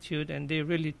altitude. And they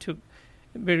really took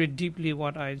very deeply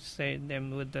what I said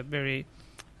them with the very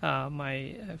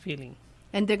my feeling.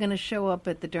 And they're going to show up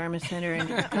at the Dharma Center and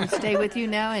come stay with you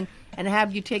now and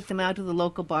have you take them out to the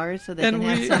local bars so they can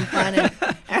have some fun.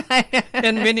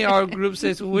 And many of our groups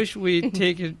says, wish we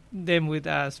take them with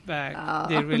us back. Oh,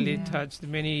 they really touched.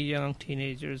 Many young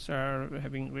teenagers are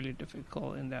having really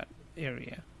difficult in that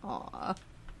area. Aww.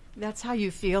 That's how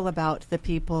you feel about the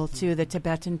people, too. The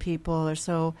Tibetan people are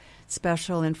so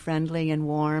special and friendly and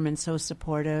warm and so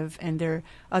supportive. And there are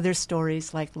other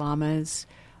stories like lamas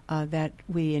that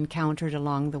we encountered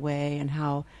along the way, and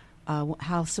how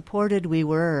supported we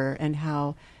were, and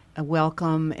how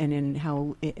welcome, and in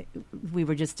how we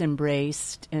were just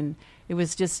embraced. And it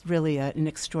was just really an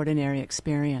extraordinary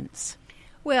experience.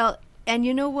 Well, and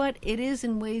you know what? It is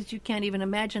in ways you can't even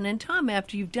imagine. And Tom,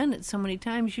 after you've done it so many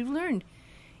times, you've learned.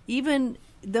 Even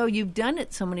though you've done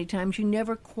it so many times, you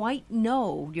never quite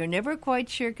know. You're never quite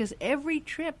sure, because every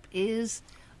trip is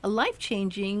a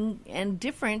life-changing and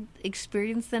different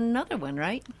experience than another one,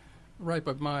 right? Right,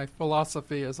 but my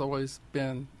philosophy has always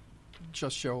been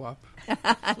just show up.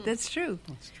 That's true.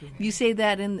 That's true. You say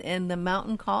that in the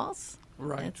mountain calls?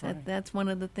 Right, That's one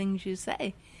of the things you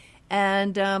say.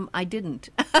 And I didn't.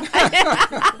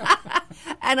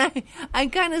 And I'm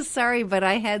kind of sorry, but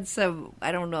I had some,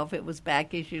 I don't know if it was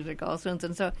back issues or gallstones,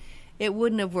 and so it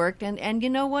wouldn't have worked. And you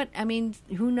know what? I mean,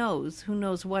 who knows? Who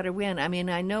knows what or when? I mean,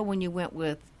 I know when you went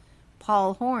with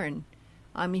Paul Horn,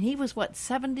 I mean, he was, what,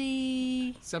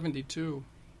 70? 72.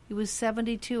 He was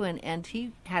 72, and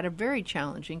he had a very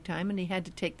challenging time, and he had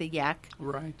to take the yak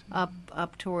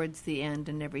up towards the end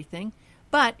and everything.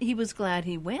 But he was glad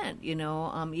he went, you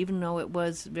know, even though it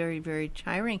was very, very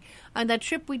tiring. And that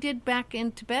trip we did back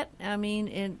in Tibet, I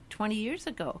mean, 20 years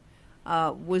ago,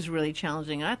 was really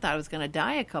challenging. I thought I was going to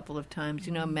die a couple of times.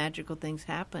 You know, magical things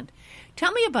happened.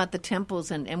 Tell me about the temples,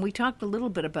 and we talked a little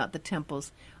bit about the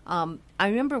temples. I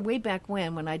remember way back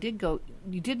when I did go,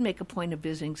 you did make a point of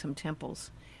visiting some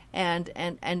temples. And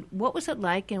what was it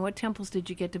like, and what temples did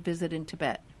you get to visit in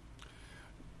Tibet?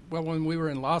 Well, when we were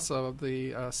in Lhasa,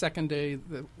 the second day,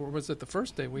 or was it the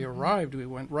first day we arrived, we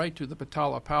went right to the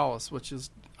Potala Palace, which is,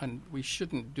 and we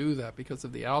shouldn't do that because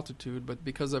of the altitude, but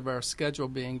because of our schedule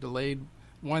being delayed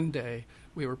one day,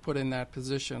 we were put in that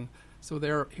position. So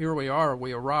here we are,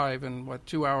 we arrive, and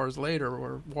 2 hours later,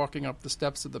 we're walking up the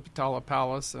steps of the Potala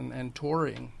Palace and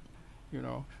touring, you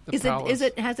know, the palace.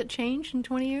 Has it changed in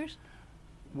 20 years?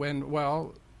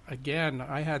 Again,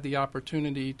 I had the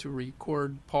opportunity to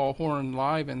record Paul Horn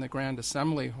live in the Grand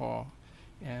Assembly Hall,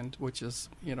 and which is,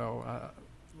 you know,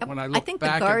 when I look back at that.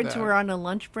 I think the guards were on a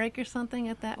lunch break or something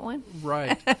at that one.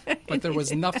 Right, but there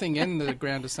was nothing in the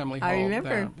Grand Assembly Hall. I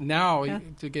remember. Now,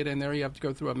 to get in there, you have to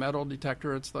go through a metal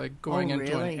detector. It's like going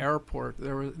into an airport.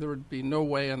 There would be no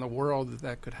way in the world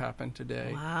that could happen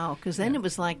today. Wow, because then it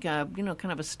was like,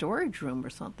 kind of a storage room or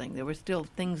something. There were still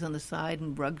things on the side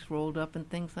and rugs rolled up and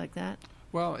things like that.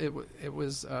 Well, it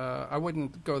was, I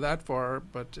wouldn't go that far,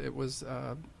 but it was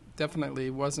definitely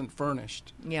wasn't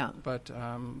furnished. Yeah. But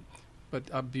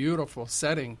a beautiful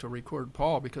setting to record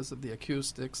Paul because of the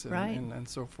acoustics and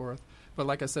so forth. But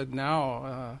like I said,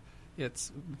 now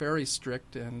it's very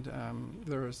strict, and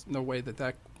there is no way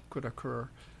that could occur.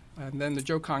 And then the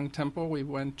Jokang Temple we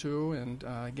went to, and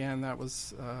again, that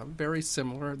was very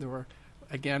similar. There were,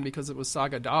 again, because it was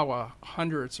Sagadawa,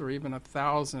 hundreds or even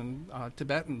 1,000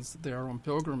 Tibetans there on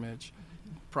pilgrimage,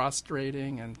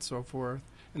 prostrating and so forth.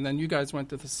 And then you guys went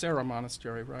to the Sera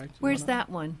Monastery, right? Where's that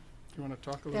one? Do you want to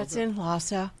talk a little bit? That's in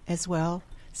Lhasa as well.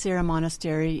 Sera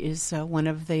Monastery is one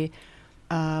of the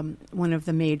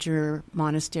major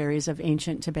monasteries of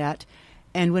ancient Tibet.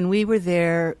 And when we were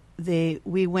there,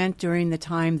 we went during the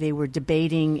time they were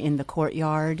debating in the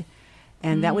courtyard.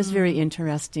 And that was very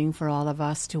interesting for all of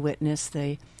us to witness.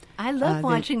 I love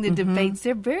watching the debates.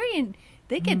 They're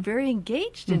they get very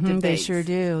engaged in debates. They sure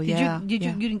do. You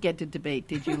didn't get to debate,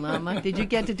 did you, Lama? Did you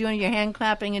get to doing your hand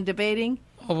clapping and debating?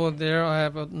 Over there, I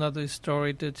have another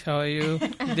story to tell you.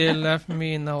 They left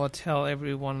me in the hotel.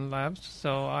 Everyone left,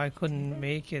 so I couldn't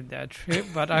make it that trip.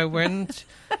 But I went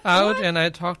out and I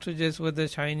talked with the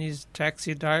Chinese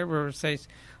taxi driver. Says,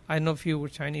 I know a few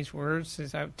Chinese words.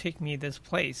 Says, take me this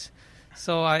place.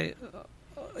 So I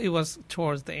it was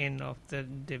towards the end of the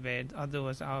debate.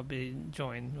 Otherwise, I'll be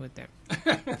joined with them.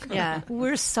 Yeah,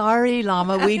 we're sorry,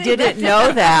 Lama. We didn't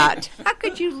know that. How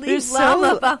could you leave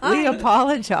Lama behind? We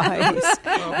apologize.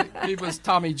 Well, he was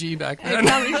Tommy G back then.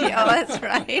 Tommy G. Oh, that's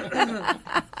right.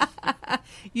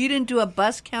 You didn't do a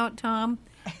bus count, Tom?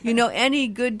 You know, any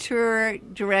good tour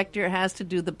director has to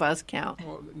do the bus count.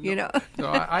 Well, no, you know. So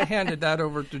I handed that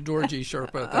over to Dorji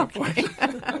Sherpa at that point.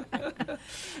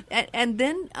 and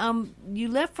then you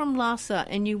left from Lhasa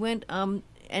and you went.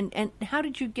 And how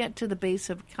did you get to the base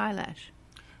of Kailash?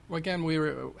 Well, again, we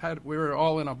were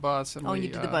all in a bus. And you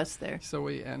did the bus there. So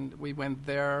we went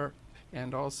there,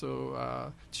 and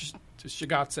also to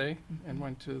Shigatse, and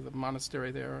went to the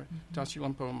monastery there,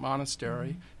 Tashilumpo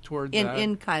Monastery, toward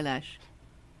in Kailash.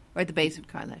 Or at the base of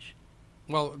Kailash.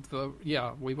 Well,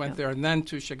 we went there, and then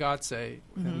to Shigatse,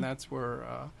 and that's where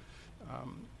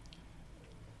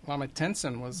Lama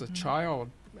Tenzin was a child,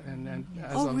 and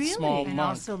as a really? small And monk.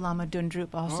 also Lama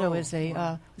Dundrup also is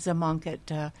a monk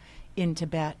in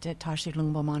Tibet at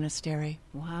Tashilumpo Monastery.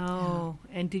 Wow!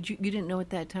 Yeah. And you didn't know at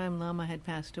that time Lama had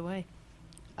passed away?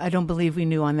 I don't believe we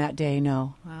knew on that day.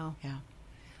 No. Wow. Yeah.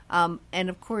 And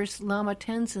of course, Lama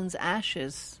Tenzin's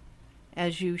ashes,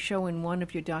 as you show in one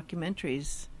of your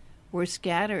documentaries, were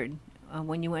scattered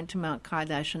when you went to Mount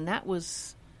Kailash, and that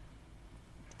was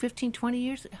 15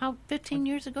 years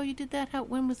ago you did that?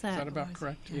 When was that? Is that about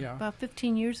correct? Yeah. About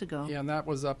 15 years ago. Yeah, and that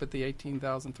was up at the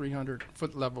 18,300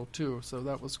 foot level too, so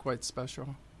that was quite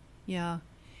special. Yeah.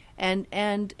 And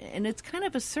it's kind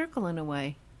of a circle in a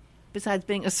way. Besides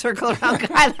being a circle around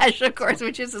Kailash, of course,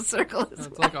 which is a circle as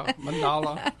It's well. like a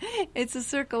mandala. It's a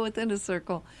circle within a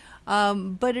circle.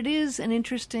 But it is an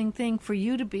interesting thing for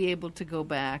you to be able to go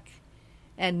back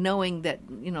and knowing that,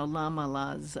 Lama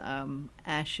La's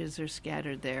ashes are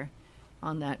scattered there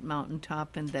on that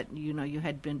mountaintop, and that, you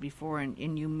had been before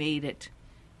and you made it,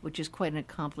 which is quite an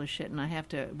accomplishment. And I have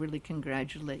to really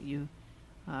congratulate you,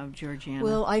 Georgiana.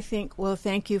 Well,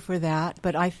 thank you for that.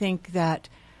 But I think that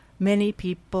many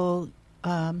people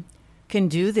can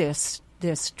do this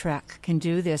trek, can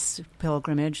do this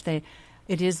pilgrimage.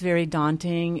 It is very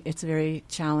daunting. It's very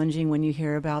challenging when you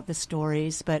hear about the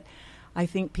stories. But I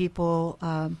think people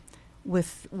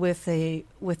with the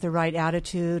right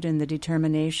attitude and the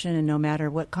determination, and no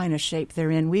matter what kind of shape they're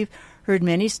in, we've heard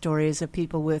many stories of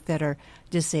people that are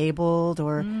disabled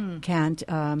or can't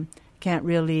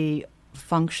really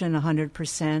function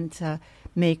 100%.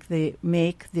 Make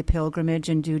the pilgrimage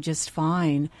and do just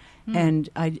fine. And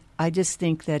I just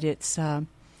think that it's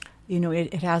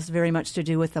it has very much to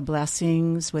do with the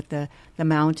blessings, with the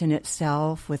mountain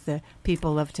itself, with the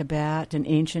people of Tibet and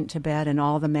ancient Tibet and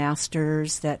all the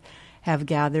masters that have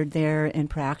gathered there and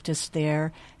practiced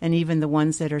there, and even the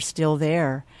ones that are still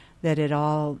there, that it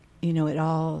all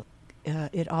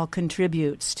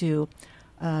contributes to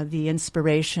the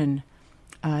inspiration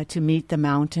to meet the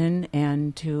mountain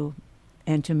and to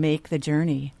make the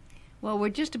journey. Well, we're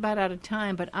just about out of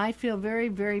time, but I feel very,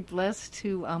 very blessed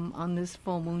to, on this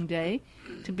full moon day,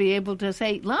 to be able to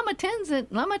say Lama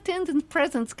Tenzin's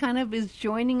presence kind of is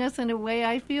joining us in a way,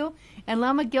 I feel, and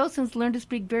Lama Gyaltsen's learned to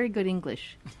speak very good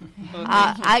English.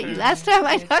 Last time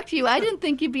I talked to you, I didn't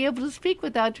think you'd be able to speak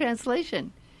without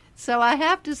translation. So I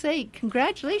have to say,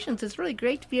 congratulations. It's really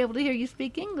great to be able to hear you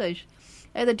speak English.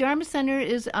 The Dharma Center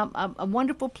is a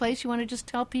wonderful place. You want to just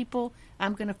tell people,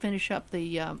 I'm going to finish up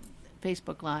the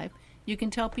Facebook Live. You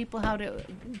can tell people how to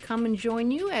come and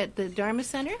join you at the Dharma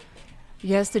Center.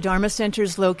 Yes, the Dharma Center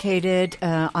is located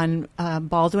on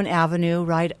Baldwin Avenue,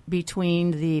 right between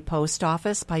the post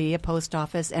office, Paia Post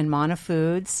Office, and Mana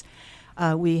Foods.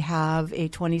 We have a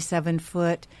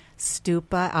 27-foot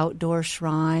stupa, outdoor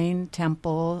shrine,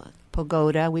 temple,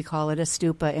 pagoda. We call it a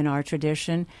stupa in our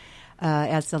tradition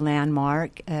as the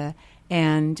landmark.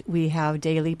 And we have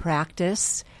daily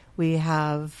practice. We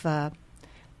have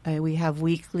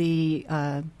weekly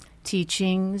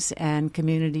teachings and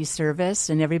community service,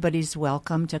 and everybody's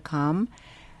welcome to come.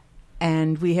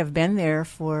 And we have been there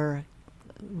for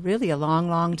really a long,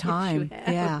 long time. Yes,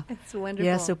 you have. Yeah, it's wonderful.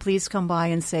 Yeah, so please come by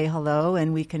and say hello,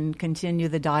 and we can continue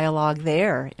the dialogue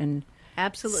there and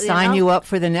absolutely sign you up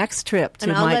for the next trip to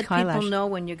and I'll Mount let Kailash. people know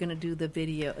when you're going to do the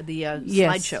video, the yes,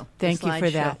 slideshow. Thank you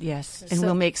for that. Yes, and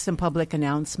we'll make some public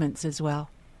announcements as well.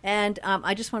 And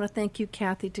I just want to thank you,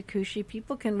 Kathy Takushi.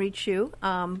 People can reach you.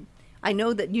 I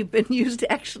know that you've been used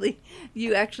to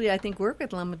you actually, I think, work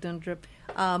with Lama Dundrup.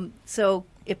 So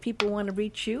if people want to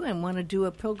reach you and want to do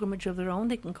a pilgrimage of their own,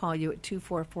 they can call you at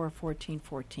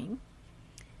 244-1414.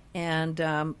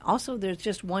 And also, there's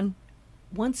just one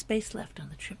space left on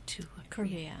the trip to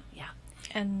Korea. Yeah.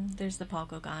 And there's the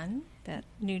Palgogan, that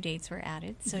new dates were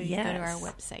added. So you go to our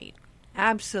website.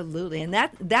 Absolutely. And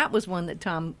that was one that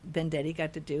Tom Vendetti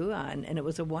got to do, and it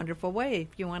was a wonderful way.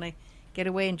 If you want to get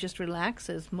away and just relax,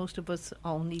 as most of us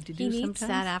all need to do sometimes. He needs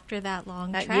that after that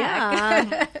long trek.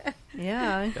 Yeah.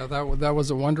 Yeah, that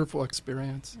was a wonderful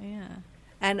experience. Yeah.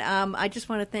 And I just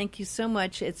want to thank you so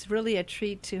much. It's really a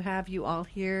treat to have you all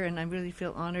here, and I really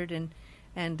feel honored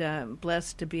and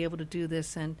blessed to be able to do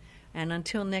this. And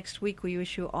until next week, we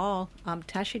wish you all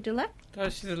Tashi Delek.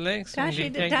 Tashi Delek. Tashi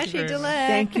Delek.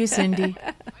 Thank you, Cindy.